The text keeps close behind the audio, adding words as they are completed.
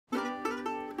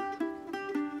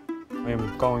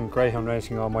I'm going greyhound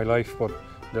racing all my life, but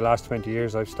the last 20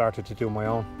 years I've started to do my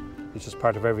own. It's just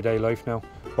part of everyday life now.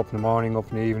 Up in the morning,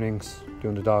 up in the evenings,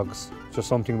 doing the dogs. It's just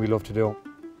something we love to do.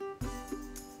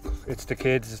 It's the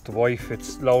kids, it's the wife,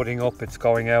 it's loading up, it's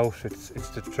going out, it's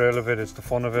the thrill of it, it's the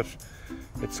fun of it.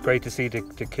 It's great to see the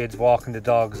kids walking the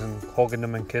dogs and hugging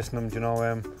them and kissing them, you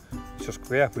know. It's just,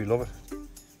 yeah, we love it.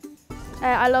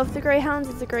 I love the greyhounds.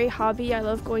 It's a great hobby. I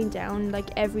love going down like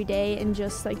every day and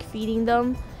just like feeding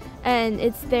them, and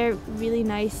they're really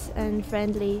nice and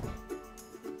friendly.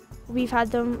 We've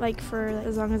had them like for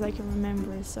as long as I can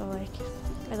remember, so like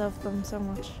I love them so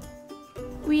much.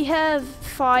 We have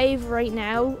 5 right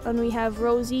now, and we have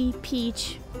Rosie,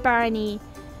 Peach, Barney,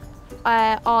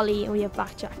 Ollie, and we have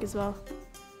Blackjack as well.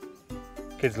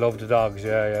 Kids love the dogs,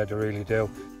 yeah, they really do.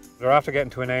 They're after getting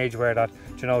to an age where that,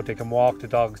 you know, they can walk the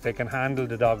dogs, they can handle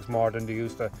the dogs more than they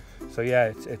used to. So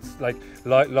yeah, it's like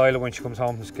Lila, when she comes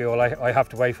home from school, I have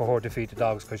to wait for her to feed the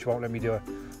dogs because she won't let me do it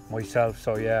myself.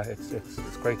 So yeah,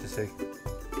 it's great to see.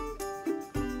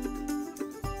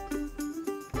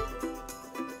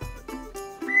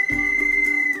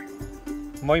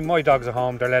 My dogs at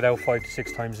home, they're let out 5 to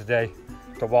 6 times a day.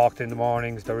 They're walked in the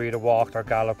mornings, they're either walked or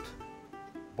galloped.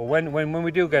 But when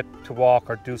we do get to walk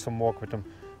or do some work with them,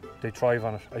 they thrive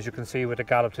on it. As you can see with the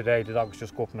gallop today, the dogs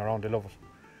just go up and around, they love it.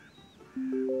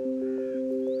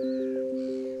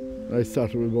 I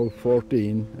started with about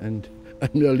 14 and I'm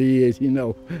nearly 80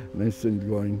 now, and I'm still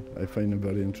going. I find them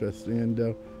very interesting, and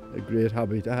they're a great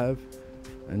hobby to have,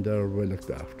 and they're well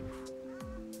looked after.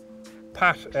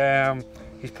 Pat,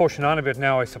 he's pushing on a bit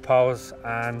now, I suppose,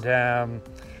 and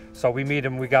so we meet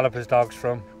him, we gallop his dogs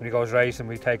for him. When he goes racing,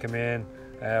 we take him in,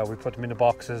 we put them in the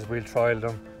boxes, we'll trial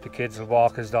them. The kids will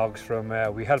walk his dogs for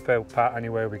him. We help out Pat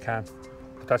anywhere we can.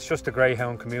 But that's just the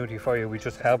greyhound community for you, we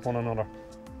just help one another.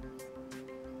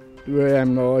 The way I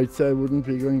am now, I'd say I wouldn't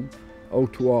be going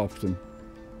out too often.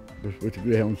 But with the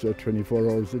greyhounds, they're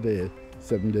 24 hours a day,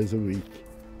 7 days a week.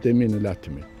 They mean a lot to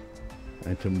me,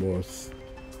 and to most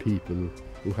people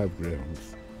who have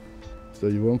greyhounds. So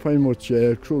you won't find much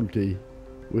cruelty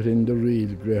within the real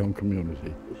greyhound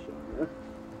community.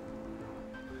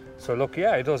 So look,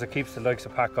 yeah, it does. It keeps the likes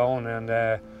of Pat going, and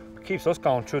it keeps us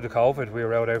going through the COVID. We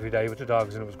were out every day with the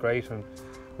dogs, and it was great. And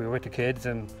we were with the kids,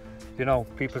 and you know,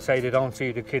 people say they don't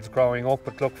see the kids growing up,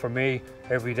 but look, for me,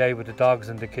 every day with the dogs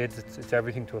and the kids, it's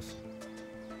everything to us.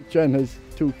 John has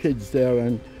 2 kids there,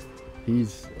 and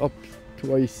he's up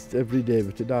twice every day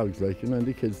with the dogs, like, you know, and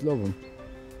the kids love him.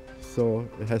 So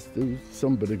it has to do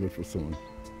somebody good for someone.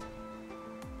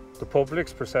 The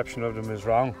public's perception of them is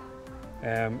wrong.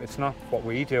 It's not what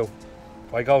we do.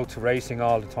 I go to racing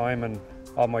all the time, and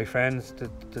all my friends,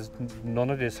 none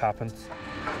of this happens.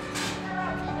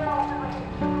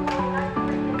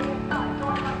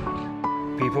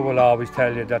 People will always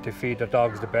tell you that they feed their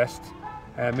dogs the best.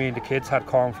 Me and the kids had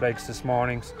cornflakes this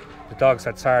morning. The dogs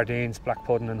had sardines, black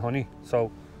pudding and honey.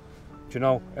 So, you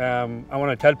know, and when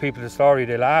I tell people the story,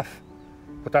 they laugh.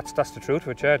 But that's the truth of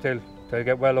it, yeah. They'll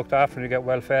get well looked after and you get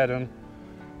well fed, and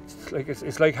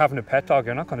it's like having a pet dog.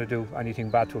 You're not going to do anything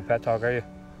bad to a pet dog, are you?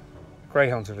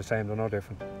 Greyhounds are the same, they're no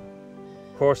different.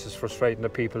 Of course it's frustrating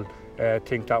that people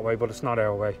think that way, but it's not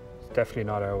our way. It's definitely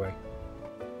not our way.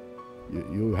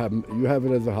 You have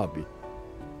it as a hobby,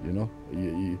 you know.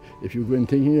 If you go in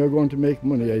thinking you're going to make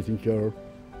money, I think you're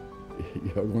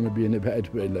going to be in a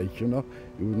bad way, like, you know.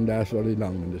 You wouldn't last very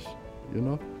long in this, you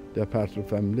know. They're part of the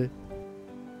family.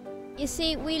 You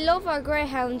see, we love our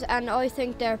greyhounds, and I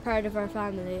think they're part of our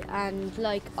family, and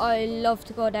like, I love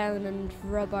to go down and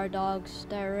rub our dogs.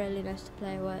 They're really nice to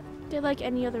play with. They're like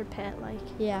any other pet, like.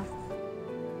 Yeah.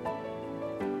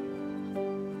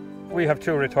 We have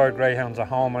 2 retired greyhounds at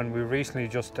home, and we recently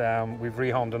just we've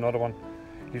rehomed another one.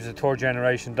 He's a 3rd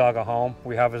generation dog at home.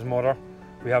 We have his mother,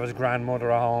 we have his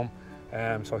grandmother at home,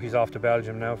 so he's off to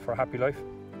Belgium now for a happy life.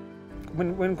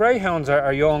 When greyhounds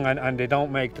are young and they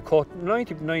don't make the cut,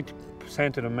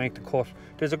 90% of them make the cut.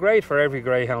 There's a grade for every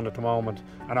greyhound at the moment,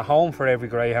 and a home for every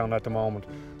greyhound at the moment.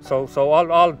 So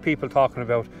all people talking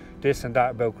about this and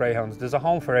that about greyhounds, there's a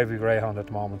home for every greyhound at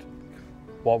the moment.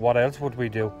 What else would we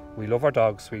do? We love our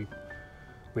dogs.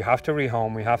 We have to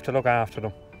rehome, we have to look after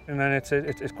them, and then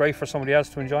it's great for somebody else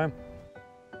to enjoy them.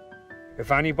 If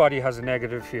anybody has a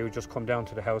negative view, just come down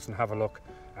to the house and have a look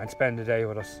and spend the day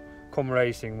with us. Come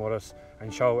racing with us, and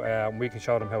we can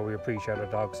show them how we appreciate our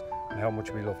dogs and how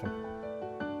much we love them.